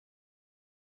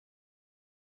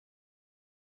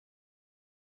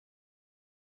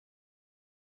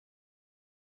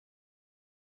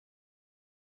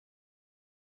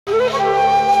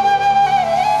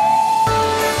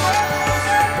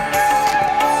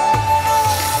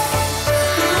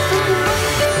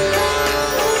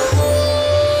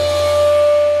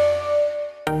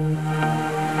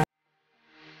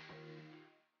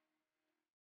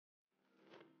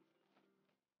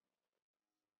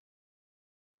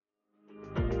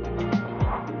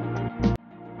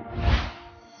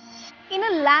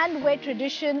land where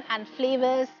tradition and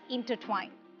flavors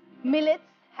intertwine.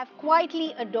 Millets have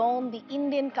quietly adorned the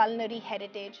Indian culinary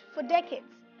heritage for decades,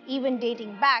 even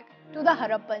dating back to the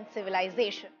Harappan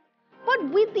civilization. But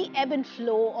with the ebb and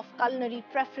flow of culinary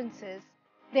preferences,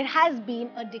 there has been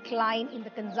a decline in the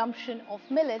consumption of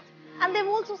millets, and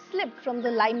they've also slipped from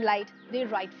the limelight they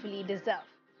rightfully deserve.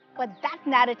 But that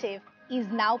narrative is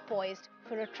now poised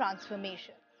for a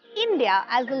transformation. India,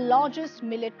 as the largest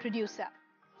millet producer,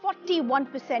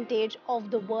 41% of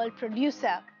the world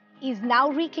producer, is now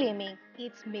reclaiming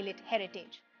its millet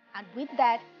heritage. And with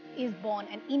that is born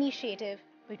an initiative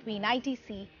between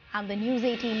ITC and the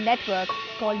News18 network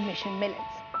called Mission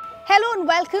Millets. Hello and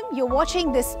welcome. You're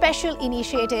watching this special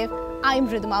initiative. I'm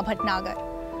Ridhima Bhatnagar.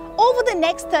 Over the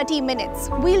next 30 minutes,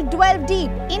 we'll delve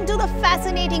deep into the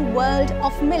fascinating world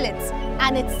of millets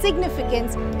and its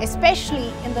significance,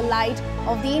 especially in the light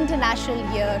of the International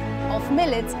Year of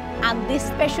Millets and this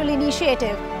special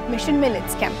initiative, Mission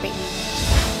Millets campaign.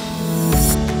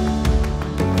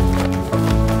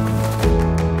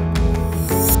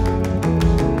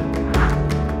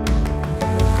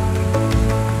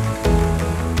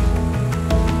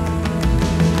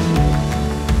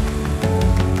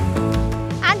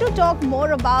 Talk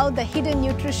more about the hidden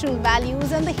nutritional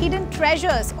values and the hidden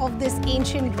treasures of this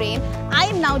ancient grain, I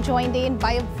am now joined in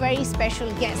by a very special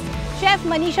guest. Chef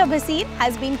Manisha Bhasin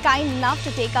has been kind enough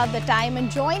to take out the time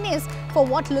and join us for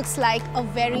what looks like a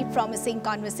very promising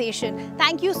conversation.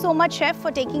 Thank you so much, Chef,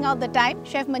 for taking out the time.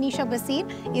 Chef Manisha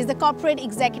Bhasin is the Corporate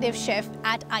Executive Chef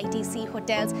at ITC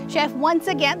Hotels. Chef, once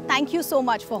again, thank you so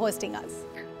much for hosting us.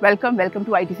 Welcome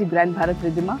to ITC Grand Bharat,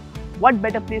 Ridhima. What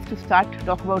better place to start to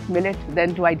talk about millet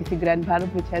than to ITC Grand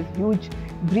Bharat, which has huge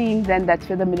greens, and that's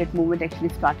where the millet movement actually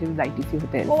started with ITC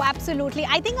Hotels. Oh, absolutely.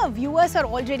 I think our viewers are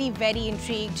already very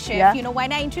intrigued, Chef. Yeah. You know,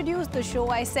 when I introduced the show,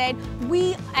 I said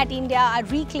we at India are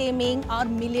reclaiming our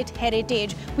millet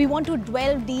heritage. We want to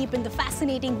dwell deep in the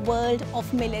fascinating world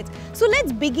of millets. So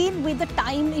let's begin with the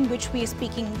time in which we are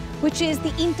speaking, which is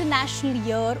the International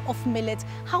Year of Millets.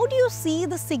 How do you see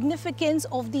the significance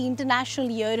of the International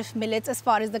Year of Millets as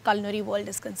far as the culinary world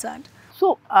is concerned?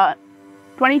 So,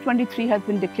 2023 has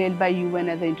been declared by UN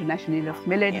as the International Year of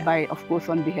Millet by, of course,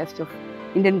 on behest of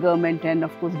Indian government and,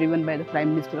 of course, driven by the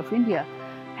Prime Minister of India.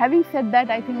 Having said that,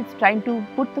 I think it's trying to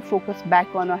put the focus back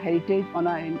on our heritage, on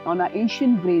our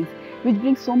ancient grains, which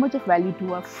brings so much of value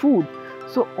to our food.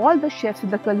 So all the chefs in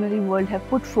the culinary world have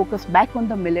put focus back on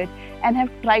the millet and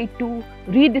have tried to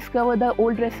rediscover the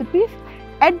old recipes,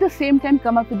 at the same time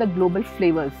come up with the global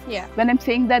flavors. Yeah. When I'm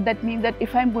saying that, that means that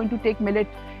if I'm going to take millet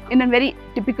in a very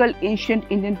typical ancient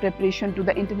Indian preparation to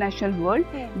the international world,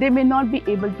 they may not be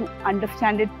able to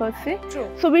understand it per se. True.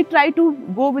 So we try to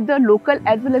go with the local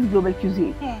as well as global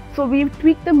cuisine. So we've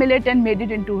tweaked the millet and made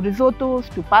it into risottos,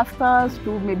 to pastas,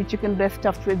 to maybe chicken breast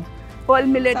stuffed with pearl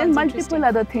millet. Sounds and multiple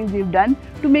other things we've done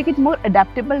to make it more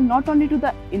adaptable, not only to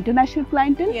the international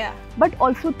clientele, but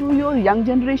also to your young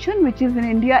generation, which is in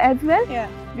India as well.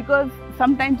 Because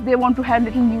sometimes they want to have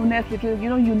little newness, little,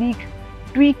 unique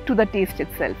tweak to the taste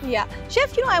itself. Yeah.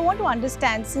 Chef, I want to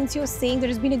understand, since you're saying there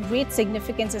has been a great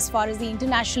significance as far as the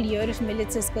International Year of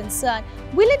Millets is concerned,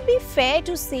 will it be fair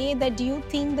to say that do you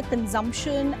think the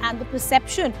consumption and the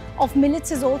perception of millets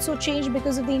has also changed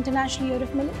because of the International Year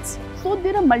of Millets? So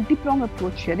there are multi-pronged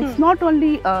approach here. It's not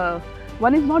only,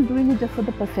 one is not doing it just for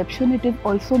the perception, it is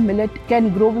also millet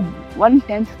can grow with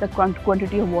 1/10 the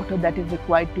quantity of water that is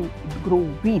required to grow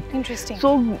wheat. Interesting.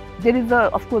 So there is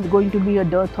of course going to be a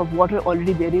dearth of water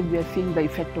already there is, we are seeing the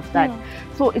effect of that.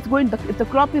 So it's if the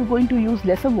crop is going to use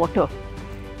lesser water,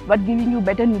 but giving you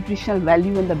better nutritional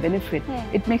value and the benefit,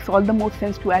 it makes all the more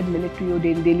sense to add millet to your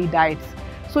daily diets.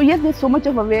 So yes, there's so much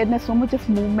of awareness, so much of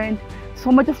movement,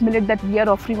 so much of millet that we are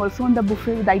offering also on the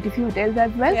buffet with ITC Hotels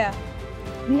as well. Yeah.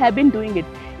 We have been doing it.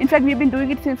 In fact, we've been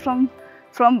doing it since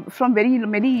from very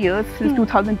many years, since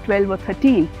 2012 or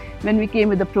 13, when we came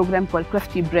with a program called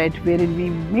Crusty Bread, wherein we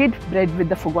made bread with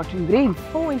the forgotten grains.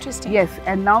 Oh, interesting. Yes,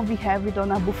 and now we have it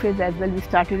on our buffets as well. We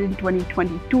started in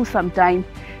 2022 sometime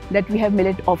that we have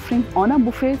millet offerings on our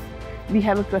buffets. We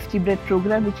have a Crusty Bread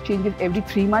program which changes every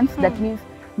 3 months. That means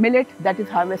millet that is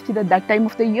harvested at that time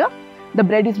of the year, the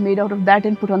bread is made out of that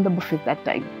and put on the buffet that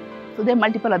time. So there are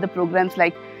multiple other programs,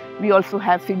 like we also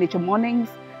have signature mornings.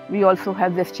 We also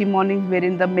have zesty mornings,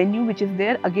 wherein the menu which is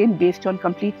there, again based on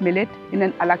complete millet in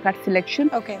an a la carte selection,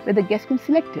 where the guest can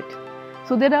select it.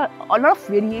 So there are a lot of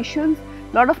variations,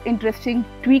 a lot of interesting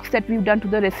tweaks that we've done to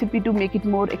the recipe to make it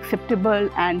more acceptable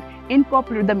and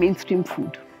incorporate the mainstream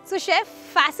food. So Chef,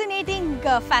 fascinating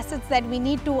facets that we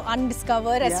need to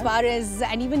undiscover as far as,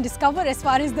 and even discover as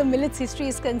far as the millet's history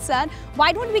is concerned.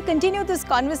 Why don't we continue this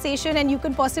conversation and you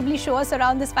can possibly show us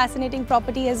around this fascinating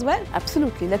property as well?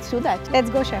 Absolutely, let's do that. Let's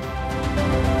go, Chef.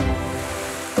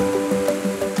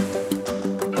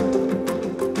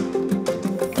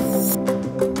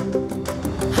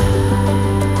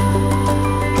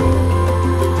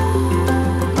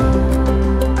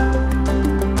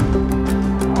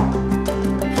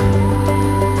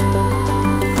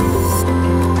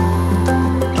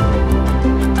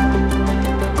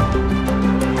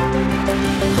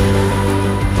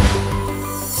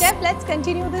 Let's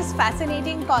continue this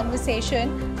fascinating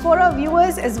conversation. For our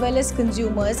viewers as well as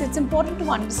consumers, it's important to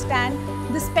understand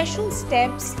the special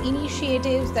steps,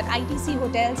 initiatives that ITC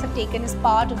hotels have taken as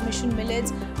part of Mission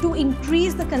Millets to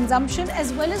increase the consumption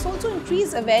as well as also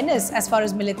increase awareness as far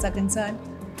as millets are concerned.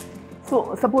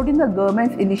 So, supporting the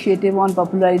government's initiative on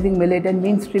popularizing millet and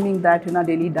mainstreaming that in our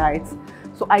daily diets.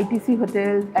 So, ITC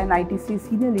hotels and ITC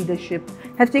senior leadership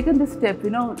has taken this step,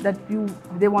 that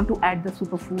they want to add the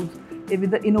superfoods with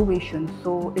the innovation.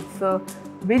 So, it's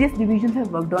various divisions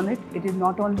have worked on it. It is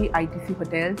not only ITC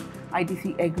hotels,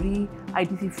 ITC Agri,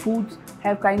 ITC Foods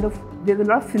have there's a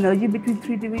lot of synergy between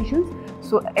three divisions.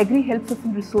 So, Agri helps us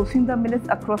in resourcing the millets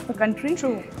across the country.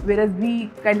 True. Whereas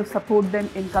we support them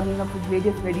in coming up with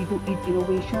various ready-to-eat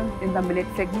innovations in the millet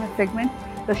segment.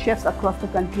 The chefs across the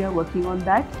country are working on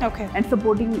that. Okay. And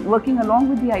working along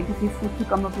with the ITC Foods to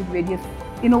come up with various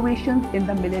innovations in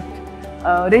the millet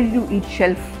ready-to-eat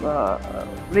shelf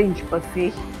range per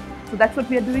se. So that's what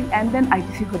we are doing. And then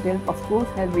ITC Hotels, of course,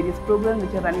 has various programs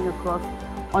which are running across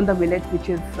on the millet, which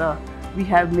is we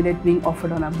have millet being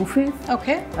offered on our buffets.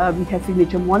 Okay. We have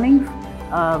signature mornings,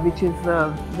 which is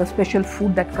the special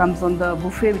food that comes on the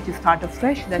buffet, which is starter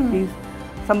fresh. That means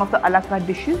some of the a la carte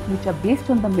dishes which are based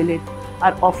on the millet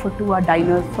are offered to our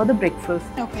diners for the breakfast,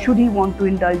 should he want to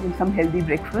indulge in some healthy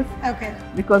breakfast. Okay.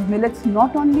 Because millets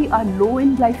not only are low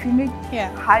in glycemic,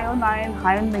 yeah, high on iron,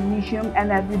 high on magnesium,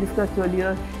 and as we discussed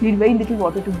earlier, need very little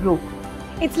water to grow.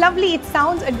 It's lovely. It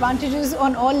sounds advantageous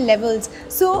on all levels.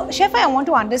 So, Chef, I want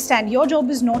to understand, your job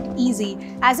is not easy.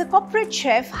 As a corporate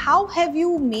chef, how have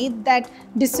you made that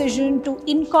decision to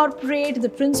incorporate the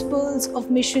principles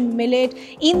of Mission Millet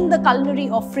in the culinary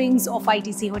offerings of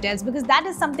ITC hotels? Because that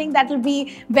is something that will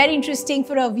be very interesting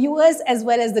for our viewers as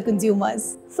well as the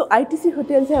consumers. So, ITC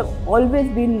hotels have always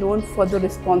been known for the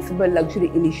responsible luxury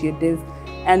initiatives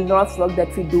and lots of work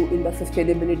that we do in the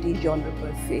sustainability genre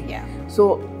per se. Yeah.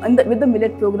 So with the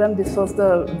millet program, this was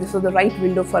the right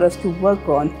window for us to work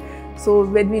on. So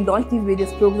when we launched these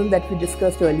various programs that we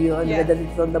discussed earlier, whether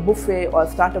it's on the buffet or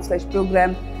starter fresh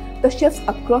program, the chefs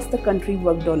across the country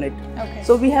worked on it. Okay.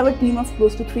 So we have a team of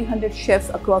close to 300 chefs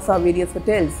across our various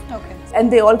hotels. Okay.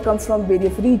 And they all come from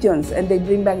various regions and they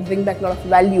bring back a lot of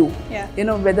value. Yeah.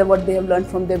 Whether what they have learned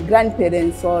from their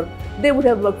grandparents or they would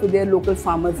have worked with their local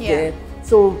farmers there.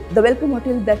 So the welcome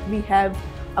hotels that we have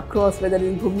across, whether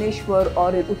in Bhubaneswar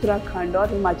or in Uttarakhand or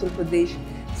Himachal Pradesh,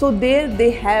 so there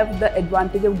they have the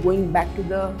advantage of going back to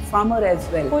the farmer as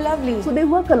well. Oh, lovely. So they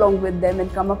work along with them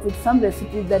and come up with some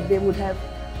recipes that they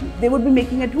would be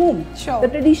making at home. Sure. The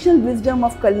traditional wisdom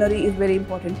of culinary is very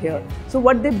important here. So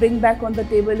what they bring back on the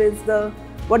table is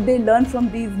what they learn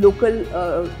from these local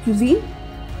cuisine,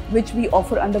 which we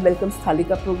offer under Welcome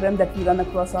Thalika program that we run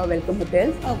across our welcome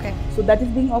hotels. Okay. So that is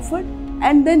being offered.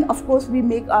 And then of course we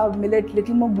make our millet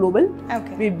little more global.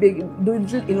 Okay. We do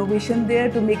little innovation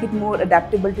there to make it more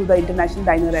adaptable to the international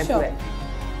diner as well.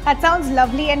 That sounds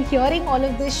lovely, and hearing all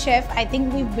of this, Chef, I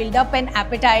think we've built up an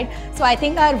appetite. So I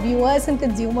think our viewers and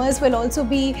consumers will also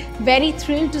be very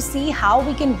thrilled to see how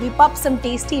we can whip up some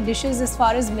tasty dishes as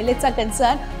far as millets are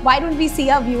concerned. Why don't we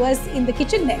see our viewers in the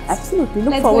kitchen next? Absolutely,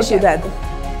 look forward to that.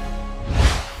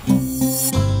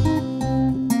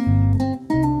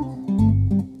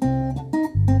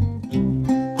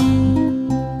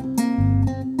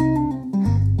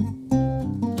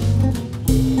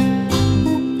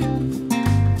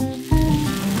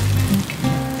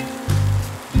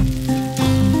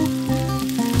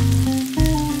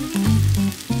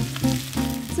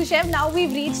 Chef, now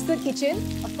we've reached the kitchen.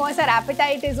 Of course, our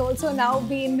appetite is also now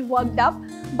being worked up.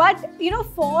 But,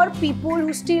 for people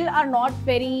who still are not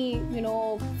very,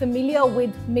 familiar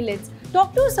with millets,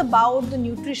 talk to us about the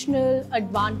nutritional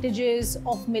advantages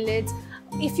of millets.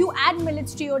 If you add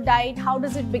millets to your diet, how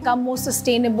does it become more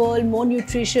sustainable, more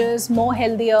nutritious, more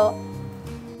healthier?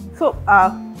 So,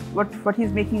 what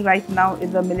he's making right now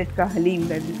is a millet ka halim,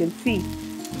 as you can see.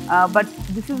 But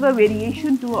this is a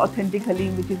variation to authentic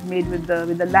halim which is made with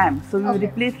the lamb. So we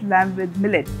replace lamb with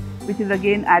millet, which is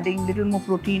again adding little more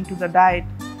protein to the diet.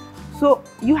 So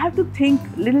you have to think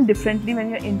a little differently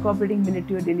when you're incorporating millet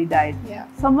to your daily diet. Yeah.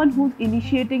 Someone who's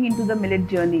initiating into the millet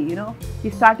journey,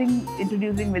 he's starting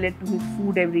introducing millet to his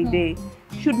food every day,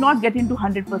 should not get into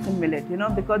 100%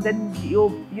 millet, because then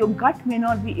your gut may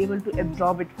not be able to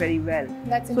absorb it very well.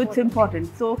 That's so it's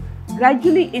important. So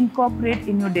gradually incorporate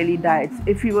in your daily diets.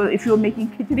 If you're making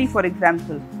khichdi, for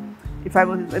example, if I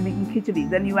was making khichdi,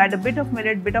 then you add a bit of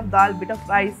millet, bit of dal, bit of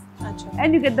rice,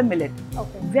 and you get the millet.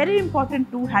 Okay. Very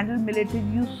important to handle millet is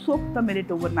you soak the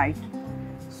millet overnight,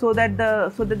 so that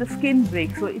the skin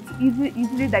breaks, so it's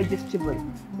easily digestible.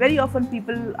 Very often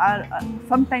people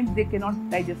sometimes they cannot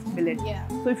digest millet. Yeah.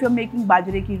 So if you're making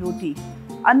bajre ki roti,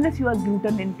 unless you are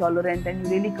gluten intolerant and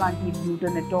you really can't eat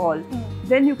gluten at all,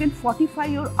 then you can fortify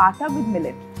your atta with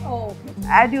millet. Oh,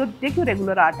 okay. Take your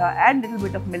regular atta, add little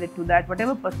bit of millet to that,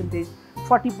 whatever percentage,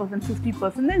 40%,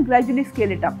 50%, then gradually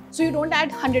scale it up. So you don't add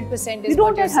 100%? You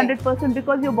don't add 100%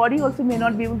 because your body also may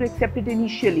not be able to accept it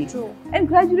initially. True. And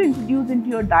gradually introduce into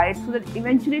your diet so that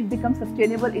eventually it becomes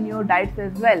sustainable in your diets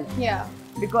as well. Yeah.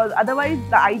 Because otherwise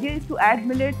the idea is to add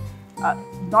millet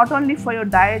not only for your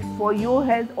diet, for your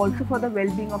health, also for the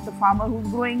well-being of the farmer who's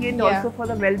growing it, also for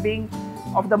the well-being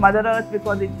of the Mother Earth,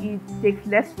 because it takes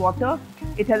less water.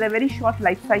 It has a very short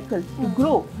life cycle to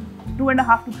grow.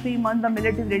 2.5 to 3 months the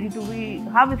millet is ready to be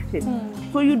harvested.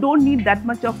 So you don't need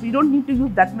to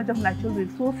use that much of natural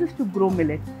resources to grow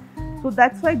millet. So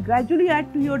that's why gradually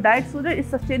add to your diet so that it's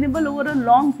sustainable over a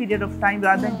long period of time,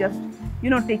 rather than just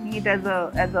taking it as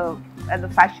a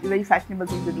very fashionable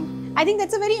thing to do. I think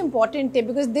that's a very important tip,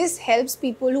 because this helps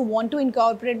people who want to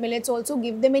incorporate millets, also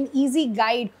give them an easy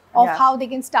guide of how they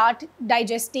can start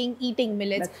digesting, eating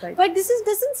millets. That's right. But this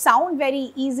doesn't sound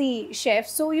very easy, chef.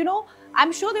 So,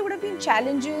 I'm sure there would have been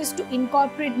challenges to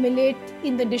incorporate millet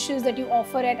in the dishes that you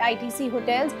offer at ITC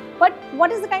hotels. But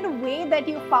what is the kind of way that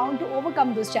you found to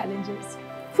overcome those challenges?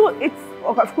 So it's,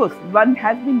 of course, one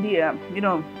has been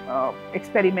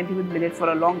experimenting with millet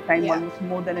for a long time, almost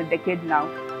more than a decade now.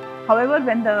 However,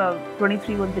 when the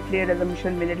 23 was declared as a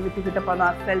mission millet, we took it upon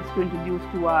ourselves to introduce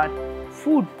to our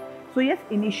food. So yes,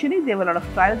 initially there were a lot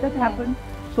of trials that happened.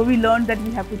 So we learned that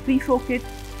we have to pre-soak it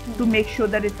to make sure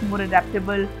that it's more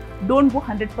adaptable. Don't go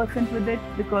 100% with it,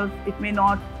 because it may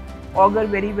not augur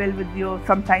very well with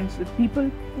sometimes with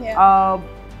people.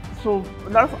 So a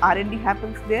lot of R&D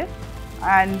happens there.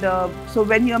 And so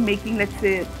when you're making, let's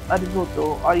say, a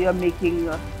risotto, or you're making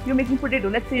potato,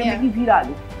 let's say you're making jeera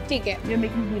aloo. You're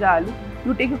making jeera aloo.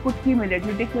 You take a kutki millet,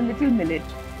 you take a little millet,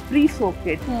 pre-soak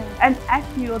it, and add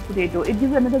to your potato. It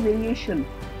gives another variation.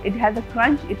 It has a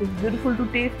crunch. It is beautiful to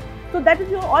taste. So that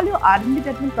is all your R&D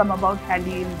that will come about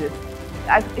handy in this.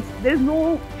 There is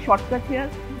no shortcut here.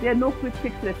 There are no quick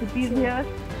fix recipes here.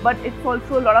 But it's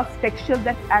also a lot of texture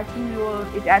that adds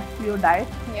to your diet.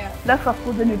 Plus, of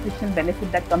course, the nutritional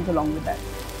benefit that comes along with that.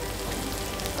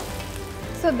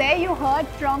 So there you heard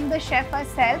from the chef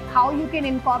herself how you can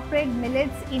incorporate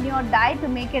millets in your diet to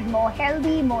make it more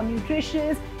healthy, more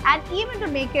nutritious, and even to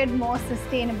make it more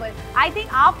sustainable. I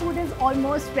think our food is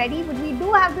almost ready, but we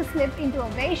do have to slip into a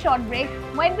very short break.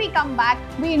 When we come back,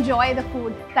 we enjoy the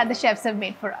food that the chefs have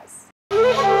made for us.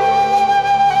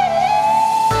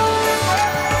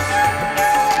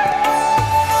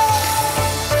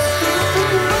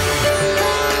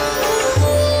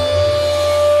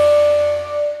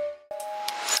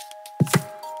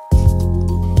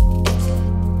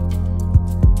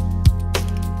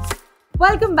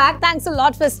 Welcome back. Thanks a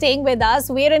lot for staying with us.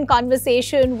 We're in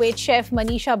conversation with Chef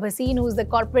Manisha Bhasin, who's the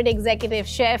corporate executive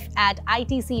chef at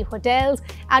ITC Hotels.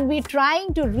 And we're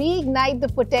trying to reignite the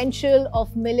potential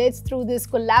of millets through this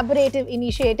collaborative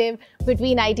initiative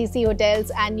between ITC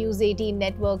Hotels and News18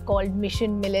 network called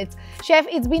Mission Millets. Chef,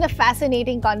 it's been a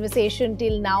fascinating conversation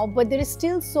till now, but there is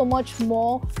still so much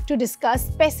more to discuss,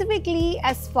 specifically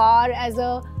as far as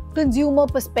a consumer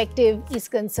perspective is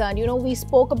concerned. We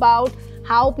spoke about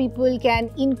how people can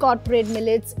incorporate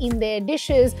millets in their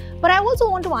dishes, but I also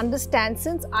want to understand,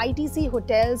 since ITC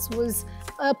Hotels was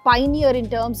a pioneer in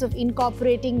terms of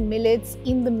incorporating millets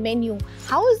in the menu,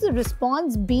 how has the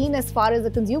response been as far as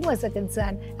the consumers are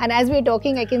concerned? And as we're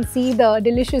talking, I can see the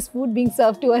delicious food being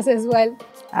served to us as well.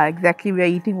 Exactly, we are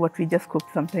eating what we just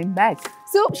cooked some time back.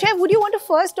 So, Chef, would you want to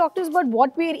first talk to us about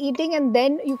what we are eating, and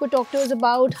then you could talk to us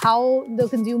about how the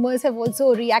consumers have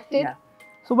also reacted? Yeah.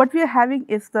 So what we are having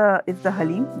is the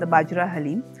halim, the bajra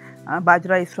halim.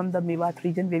 Bajra is from the Mewat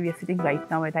region where we are sitting right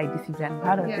now at ITC Grand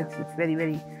Bharat. Yeah. It's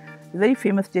very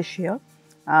famous dish here.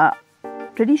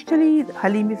 Traditionally,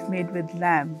 halim is made with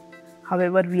lamb.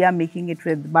 However, we are making it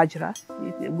with bajra.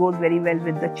 It goes very well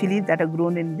with the chilies that are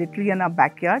grown literally in our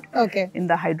backyard. Okay. In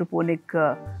the hydroponic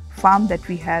farm that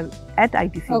we have at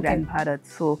ITC Grand Bharat.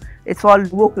 So it's all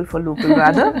vocal for local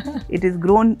rather. It is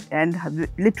grown and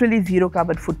literally zero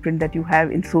carbon footprint that you have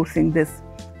in sourcing this.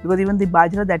 Because even the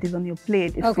bajra that is on your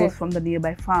plate is sourced from the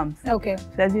nearby farms. Okay.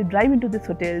 So as you drive into this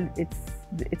hotel,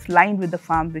 it's lined with the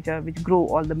farms which grow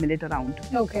all the millet around.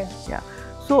 Okay. Yeah.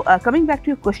 So coming back to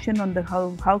your question on the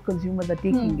how consumers are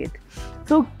taking it.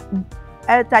 So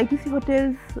at ITC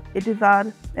hotels, it is our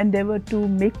endeavor to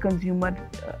make consumer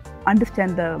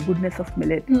understand the goodness of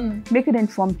millet, make an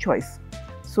informed choice.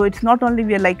 So it's not only,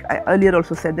 we are like I earlier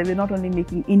also said, that we're not only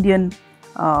making Indian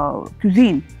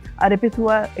cuisine. Our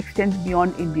repertoire extends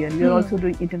beyond Indian. We are also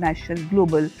doing international,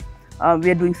 global. We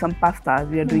are doing some pastas,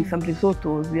 we are doing some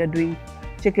risottos, we are doing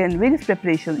chicken, various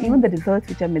preparations, even the desserts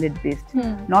which are millet based.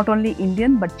 Not only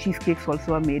Indian, but cheesecakes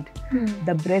also are made.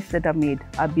 The breads that are made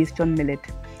are based on millet.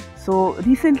 So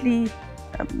recently,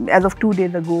 as of 2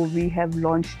 days ago, we have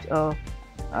launched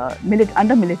millet,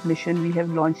 under Millet Mission, we have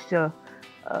launched a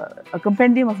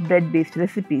compendium of bread based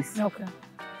recipes,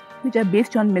 which are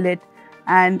based on millet,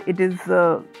 and it is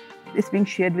it's being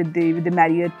shared with the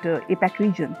Marriott APAC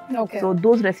region. So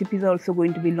those recipes are also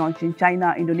going to be launched in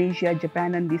China, Indonesia,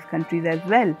 Japan and these countries as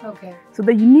well. So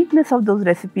the uniqueness of those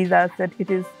recipes is that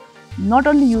it is not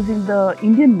only using the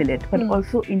Indian millet but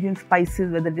also Indian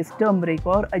spices, whether it is turmeric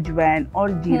or ajwain or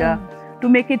jeera, to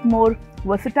make it more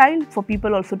versatile for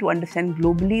people also to understand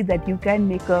globally that you can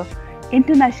make a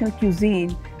international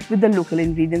cuisine with the local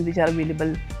ingredients which are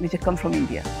available, which come from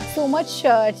India. So much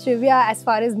trivia as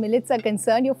far as millets are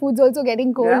concerned. Your food's also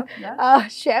getting cold,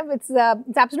 Chef. It's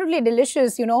absolutely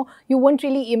delicious. You know, you won't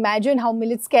really imagine how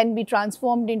millets can be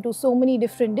transformed into so many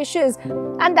different dishes,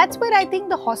 and that's where I think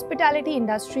the hospitality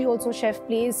industry also, Chef,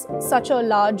 plays such a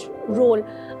large role.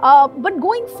 But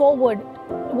going forward,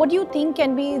 what do you think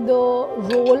can be the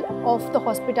role of the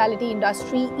hospitality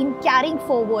industry in carrying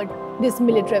forward this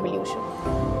millet revolution?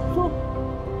 So,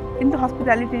 in the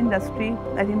hospitality industry,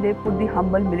 I think they put the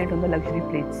humble millet on the luxury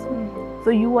plates. So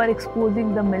you are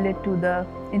exposing the millet to the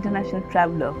international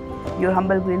traveler, your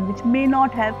humble grain, which may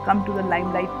not have come to the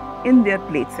limelight in their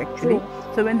plates actually.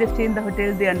 So when they stay in the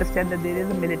hotel, they understand that there is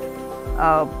a millet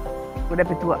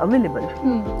repertoire available,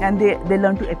 and they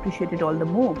learn to appreciate it all the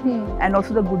more, and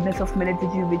also the goodness of millet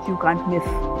which you can't miss.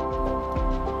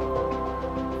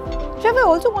 Chef, I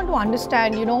also want to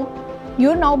understand, you know,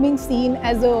 you're now being seen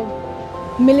as a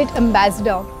millet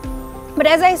ambassador, but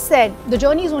as I said, the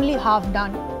journey is only half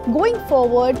done. Going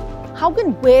forward, how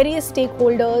can various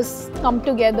stakeholders come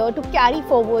together to carry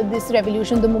forward this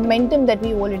revolution, the momentum that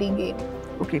we already gained?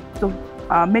 Okay, so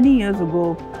many years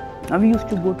ago, we used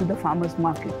to go to the farmers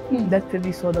market. That's where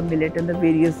we saw the millet and the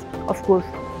various, of course,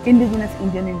 indigenous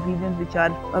Indian ingredients which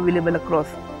are available across,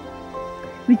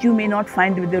 which you may not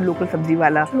find with your local sabzi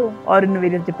wala or in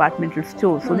various departmental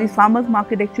stores. So these farmers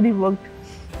market actually worked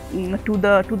to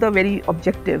the very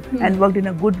objective and worked in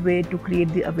a good way to create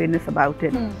the awareness about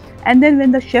it. And then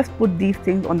when the chefs put these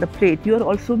things on the plate, you are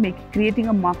also creating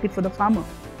a market for the farmer.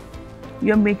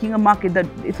 You are making a market that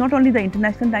it's not only the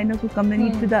international diners who come and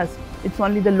eat with us, it's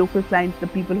only the local clients, the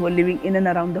people who are living in and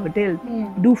around the hotel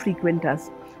do frequent us.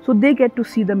 So they get to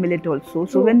see the millet also.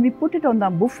 So when we put it on the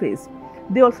buffets,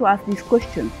 they also ask these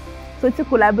questions. So it's a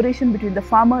collaboration between the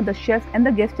farmer, the chef and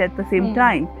the guest at the same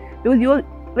time, because you're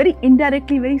very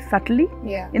indirectly, very subtly,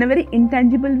 in a very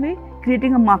intangible way,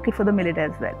 creating a market for the millet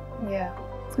as well.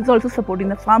 It's also supporting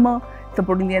the farmer,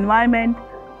 supporting the environment,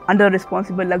 under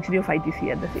responsible luxury of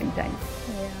ITC at the same time.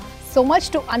 So much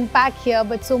to unpack here,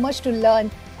 but so much to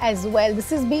learn as well.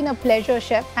 This has been a pleasure,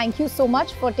 Chef. Thank you so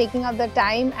much for taking up the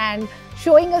time and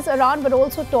showing us around, but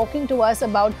also talking to us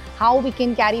about how we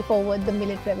can carry forward the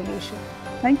millet revolution.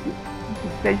 Thank you. It's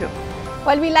a pleasure.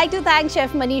 Well, we'd like to thank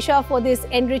Chef Manisha for this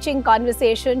enriching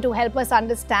conversation to help us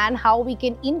understand how we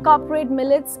can incorporate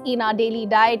millets in our daily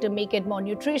diet to make it more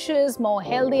nutritious, more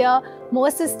healthier, more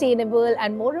sustainable,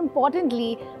 and more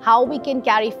importantly, how we can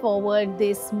carry forward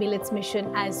this millets mission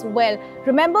as well.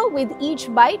 Remember, with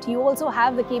each bite, you also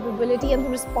have the capability and the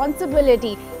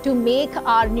responsibility to make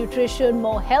our nutrition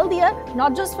more healthier,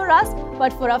 not just for us,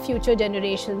 but for our future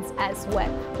generations as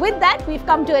well. With that, we've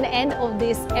come to an end of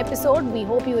this episode. We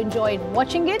hope you enjoyed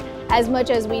watching it as much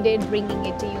as we did bringing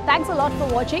it to you. Thanks a lot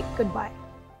for watching. Goodbye.